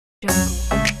Jungle.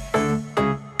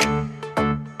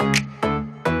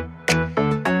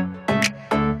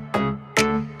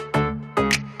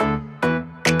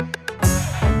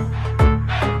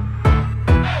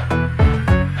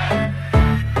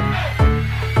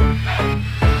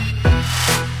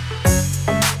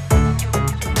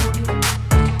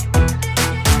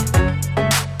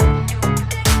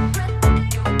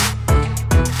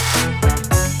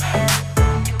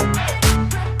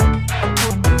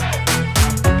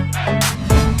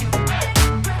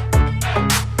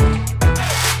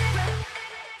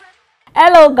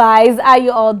 Hello guys, how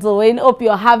you all doing? Hope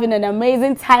you're having an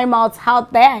amazing time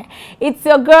out there. It's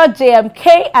your girl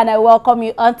JMK and I welcome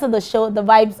you onto the show, the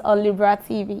Vibes on Libra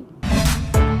TV.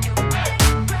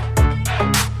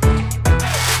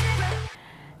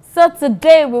 So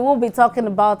today we will be talking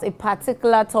about a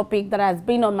particular topic that has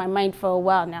been on my mind for a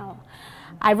while now.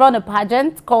 I run a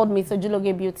pageant called Miss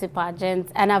Ojuloge Beauty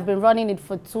Pageant and I've been running it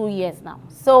for 2 years now.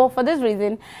 So for this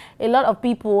reason, a lot of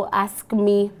people ask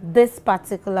me this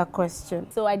particular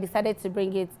question. So I decided to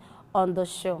bring it on the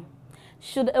show.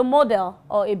 Should a model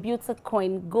or a beauty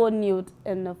queen go nude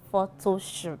in a photo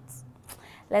shoot?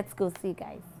 Let's go see,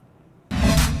 guys.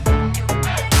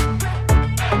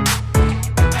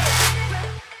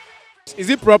 Is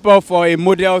it proper for a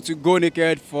model to go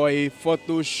naked for a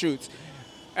photo shoot?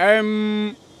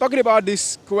 Talking about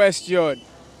this question,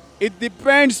 it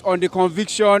depends on the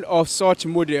conviction of such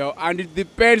model and it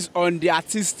depends on the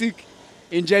artistic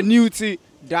ingenuity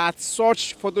that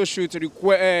such photo shoot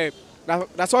require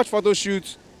of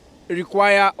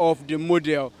the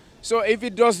model. So if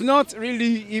it does not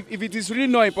really, if it is really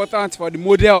not important for the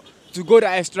model to go the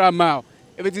extra mile,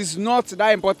 if it is not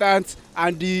that important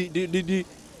and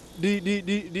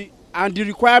the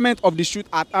requirement of the shoot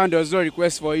at hand does not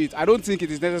request for it, I don't think it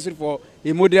is necessary for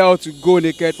a model to go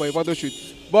naked for a photo shoot.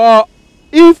 But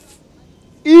if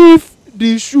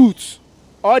the shoot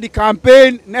or the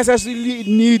campaign necessarily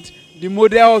need the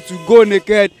model to go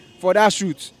naked for that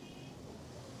shoot,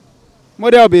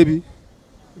 model baby,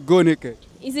 go naked.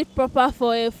 Is it proper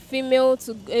for a female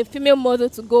model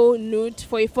to go nude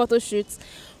for a photo shoot?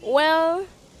 Well,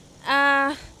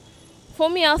 for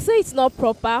me, I'll say it's not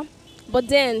proper. But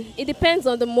then it depends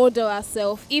on the model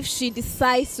herself. If she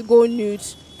decides to go nude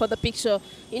for the picture,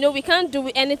 you know, we can't do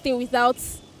anything without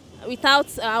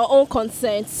our own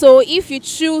consent. So if you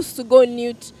choose to go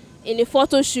nude in a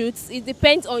photo shoot, it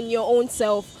depends on your own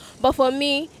self. But for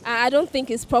me, I don't think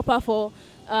it's proper for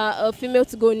a female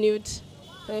to go nude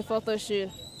in a photo shoot.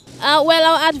 Well,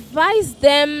 I'll advise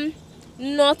them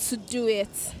not to do it,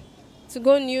 to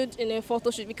go nude in a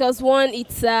photo shoot, because one,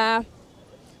 it's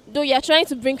though you're trying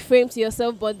to bring fame to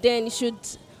yourself, but then you should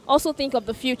also think of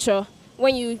the future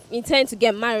when you intend to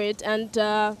get married. And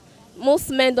most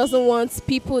men doesn't want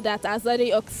people that has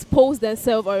already exposed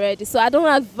themselves already. So I don't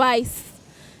advise.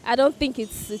 I don't think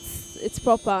it's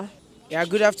proper. Yeah,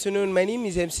 good afternoon. My name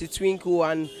is MC Twinkle,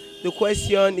 and the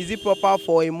question, is it proper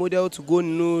for a model to go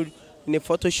nude in a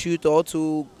photo shoot or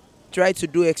to try to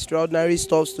do extraordinary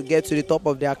stuff to get to the top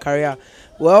of their career?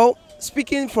 Well,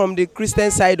 speaking from the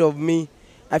Christian side of me,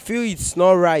 I feel it's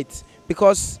not right,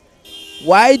 because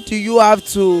why do you have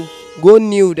to go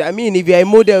nude? I mean, if you're a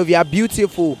model, if you're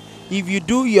beautiful, if you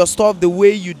do your stuff the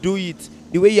way you do it,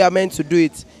 the way you are meant to do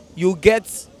it, you get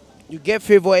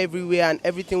favor everywhere and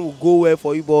everything will go well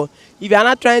for you. But if you're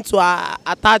not trying to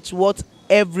attach what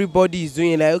everybody is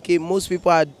doing, like, okay, most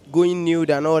people are going nude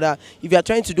and all that, if you're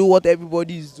trying to do what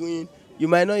everybody is doing, you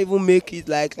might not even make it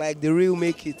like the real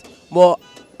make it. But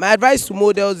my advice to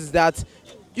models is that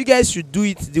you guys should do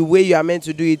it the way you are meant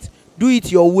to do it. Do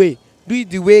it your way. Do it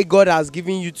the way God has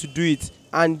given you to do it,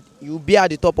 and you'll be at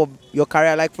the top of your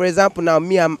career. Like, for example, now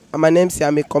me, I'm an MC,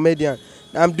 I'm a comedian.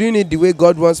 I'm doing it the way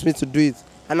God wants me to do it,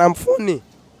 and I'm funny,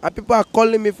 and people are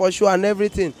calling me for show and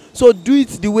everything. So do it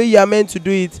the way you are meant to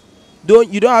do it.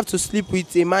 You don't have to sleep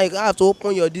with a man. You don't have to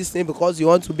open your this thing because you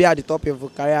want to be at the top of your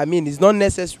career. I mean, it's not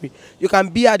necessary. You can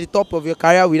be at the top of your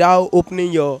career without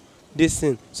opening your this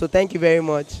thing. So thank you very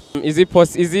much. Is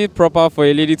it proper for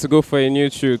a lady to go for a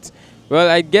nude shoot? Well,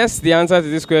 I guess the answer to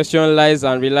this question relies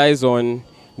on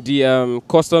the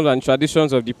customs and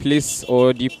traditions of the place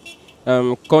or the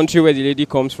country where the lady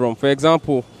comes from. For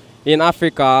example, in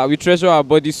Africa, we treasure our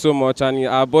bodies so much, and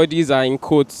our bodies are, in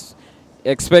quotes,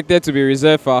 expected to be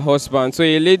reserved for our husband. So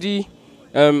a lady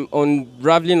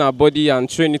unraveling her body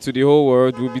and showing it to the whole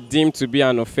world will be deemed to be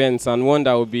an offense, and one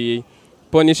that will be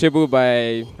punishable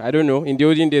by, I don't know, in the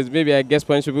olden days, maybe I guess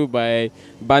punishable by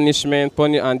banishment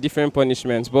and different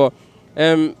punishments. But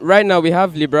right now we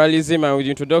have liberalism, and with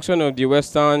the introduction of the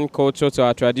Western culture to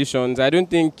our traditions, I don't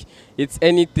think it's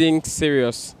anything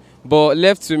serious But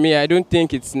left to me, I don't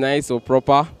think it's nice or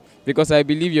proper because I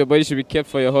believe your body should be kept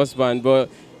for your husband. But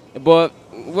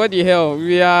what the hell?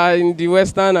 We are in the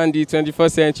Western and the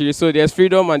 21st century, so there's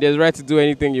freedom and there's right to do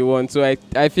anything you want. So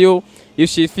I feel if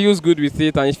she feels good with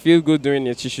it and she feels good doing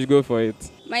it, she should go for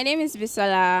it. My name is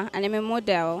Bisola and I'm a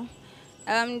model.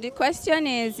 The question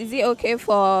is it okay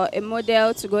for a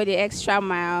model to go the extra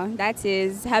mile, that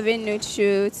is having nude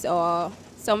shoots or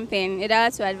something, in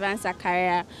order to advance her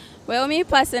career? Well, me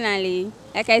personally,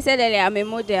 like I said earlier, I'm a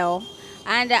model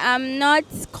and I'm not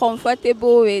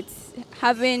comfortable with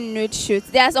having nude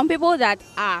shoots. There are some people that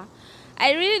are.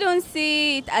 I really don't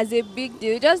see it as a big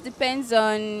deal. It just depends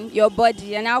on your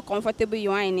body and how comfortable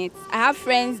you are in it. I have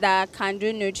friends that can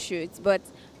do nude shoots, but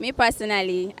me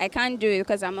personally, I can't do it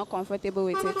because I'm not comfortable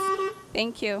with it.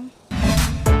 Thank you.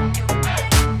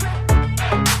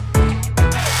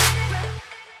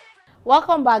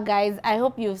 Welcome back, guys. I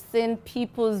hope you've seen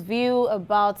people's view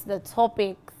about the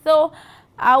topic. So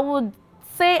I would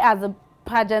say, as a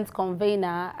pageant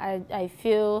convener, I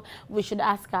feel we should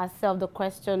ask ourselves the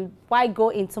question, why go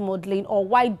into modeling, or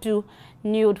why do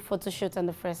nude photo shoot in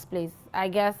the first place? I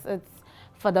guess it's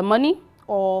for the money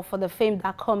or for the fame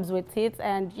that comes with it.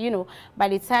 And, you know, by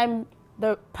the time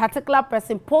the particular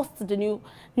person posts the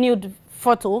nude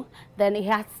photo, then it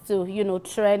has to, you know,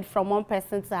 trend from one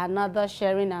person to another,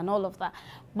 sharing and all of that.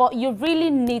 But you really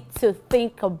need to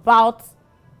think about,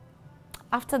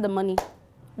 after the money,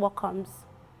 what comes.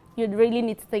 You really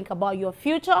need to think about your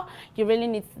future. You really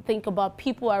need to think about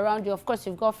people around you. Of course,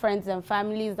 you've got friends and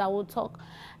families that will talk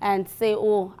and say,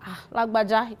 oh,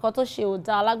 lagbaja, ikoto she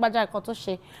oda, lagbaja, ikoto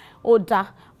she oda.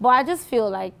 But I just feel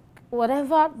like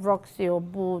whatever rocks your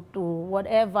boat or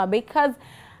whatever, because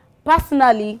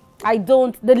personally,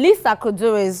 the least I could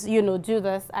do is, you know, do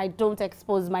this. I don't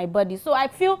expose my body. So I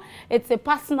feel it's a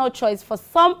personal choice for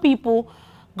some people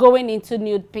going into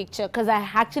nude picture, because I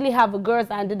actually have a girl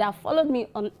that followed me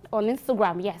on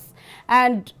Instagram, yes,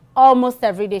 and almost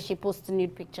every day she posts a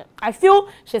nude picture. I feel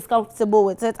she's comfortable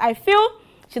with it. I feel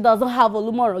she doesn't have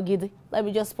olumorogidi. Let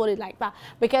me just put it like that,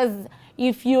 because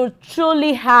if you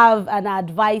truly have an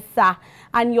advisor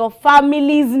and your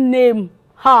family's name,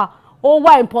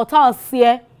 what importance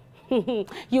here,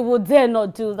 you would dare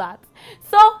not do that.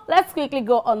 So let's quickly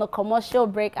go on a commercial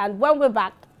break, and when we're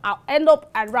back, I'll end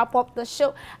up and wrap up the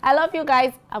show. I love you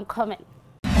guys. I'm coming.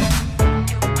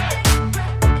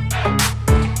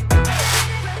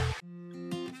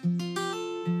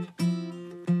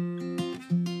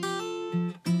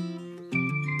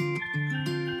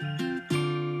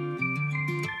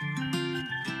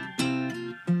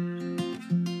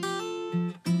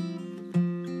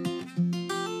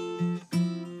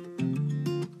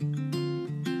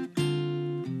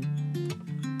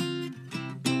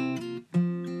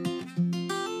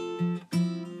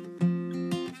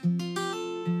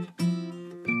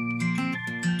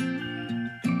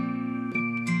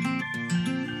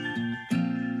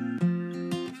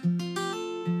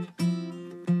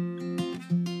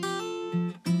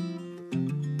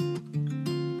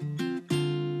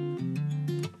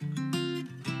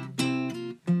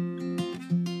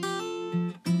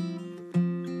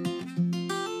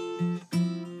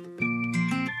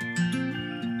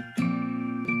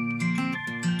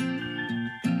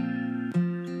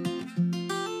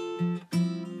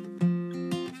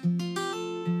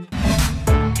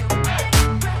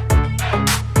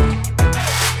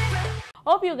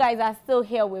 Hope you guys are still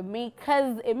here with me,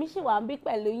 because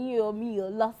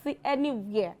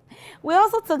anywhere. We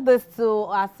also took this to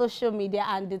our social media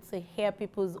and to hear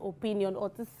people's opinion, or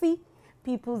to see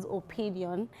people's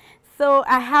opinion. So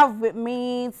I have with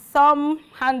me some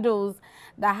handles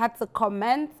that had to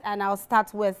comment, and I'll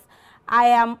start with I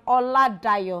am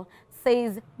Oladayo.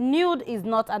 Says nude is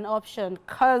not an option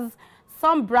because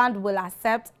some brand will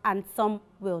accept and some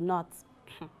will not.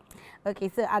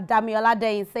 Okay, so Adami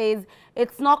Oladayo says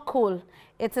it's not cool.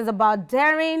 It is about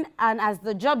daring, and as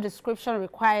the job description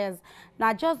requires,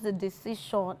 not just the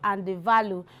decision and the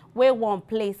value where one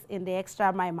place in the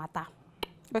extra mile matter.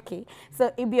 Okay, so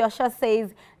Ibiosha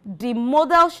says the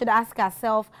model should ask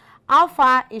herself, how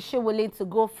far is she willing to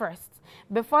go first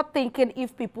before thinking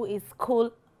if people is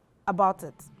cool about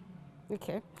it.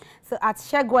 Okay, so at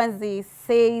Shegwenzi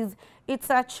says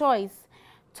it's a choice.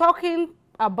 Talking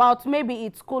about maybe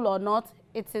it's cool or not,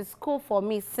 it is cool for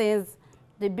me since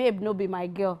the babe no be my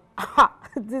girl.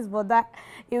 This but that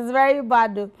is very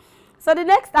bad though. So the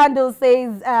next handle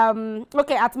says,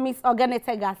 okay, at Miss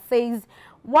Oganetega says,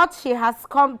 what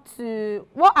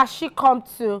has she come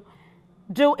to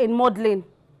do in modeling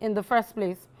in the first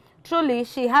place? Truly,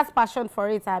 she has passion for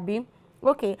it, Abby.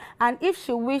 Okay, and if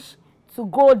she wish to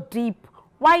go deep,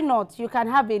 why not? You can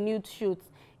have a nude shoot.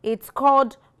 It's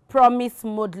called promise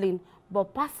modeling.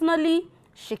 But personally,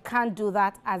 she can't do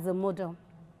that as a model.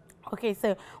 Okay,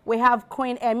 so we have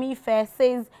Queen Emmy Fair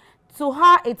says, to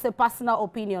her, it's a personal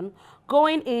opinion.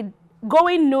 Going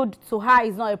nude to her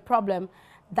is not a problem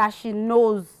that she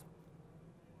knows.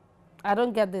 I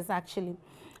don't get this actually.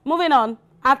 Moving on,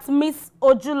 at Miss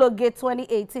Ojuloge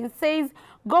 2018 says,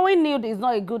 going nude is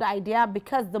not a good idea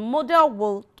because the model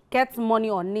will get money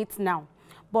on it now.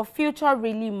 But future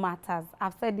really matters.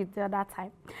 I've said it the other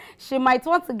time. She might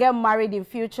want to get married in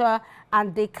future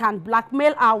and they can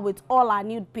blackmail her with all her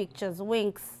nude pictures.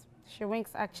 Winks. She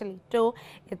winks actually, though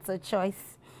it's a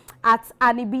choice. At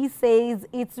Annie B says,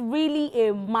 it's really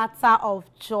a matter of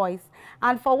choice.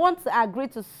 And for one to agree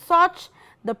to such,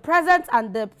 the present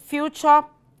and the future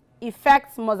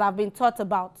effects must have been thought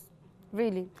about.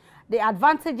 Really. The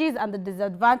advantages and the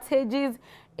disadvantages,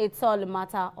 it's all a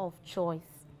matter of choice.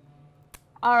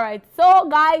 All right, so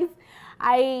guys,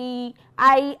 I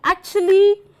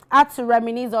actually had to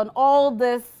reminisce on all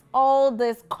this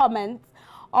comments,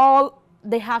 all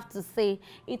they have to say.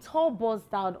 It all boils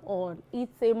down on,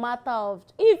 it's a matter of,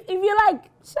 if you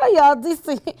like, show your this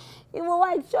thing, if you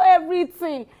like, show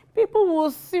everything. People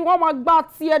will see what my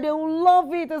bats here, they will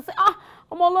love it and say, ah,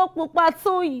 I'm a lot of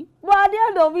patsoy. But at the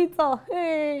end of it all,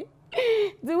 hey,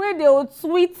 the way they will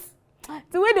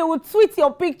tweet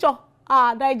your picture.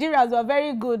 Nigerians are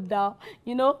very good now.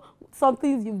 You know, some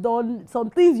things you've done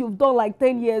like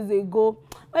 10 years ago.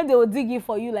 When they will dig it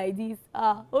for you like this,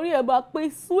 only about pay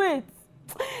sweet.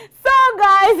 So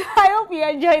guys, I hope you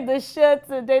enjoyed the show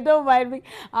today. Don't mind me,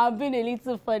 I've been a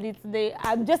little funny today.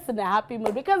 I'm just in a happy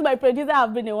mood because my producer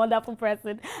has been a wonderful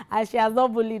person and she has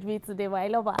not bullied me today, but I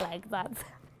love her like that.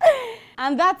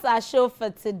 And that's our show for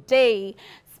today.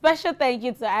 Special thank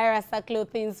you to Irasa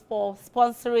Clothing for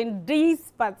sponsoring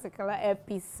this particular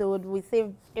episode. We say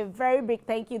a very big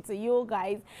thank you to you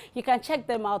guys. You can check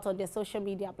them out on their social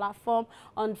media platform.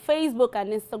 On Facebook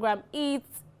and Instagram,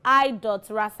 it's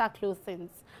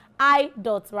i.rasaclothings.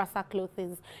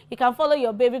 i.rasaclothings. You can follow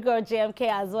your baby girl JMK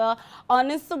as well on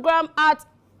Instagram at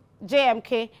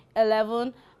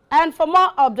JMK11. And for more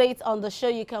updates on the show,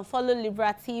 you can follow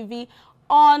LibraTv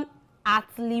on at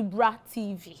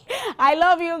LibraTv. I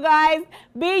love you guys.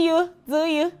 Be you, do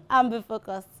you, and be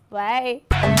focused.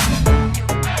 Bye.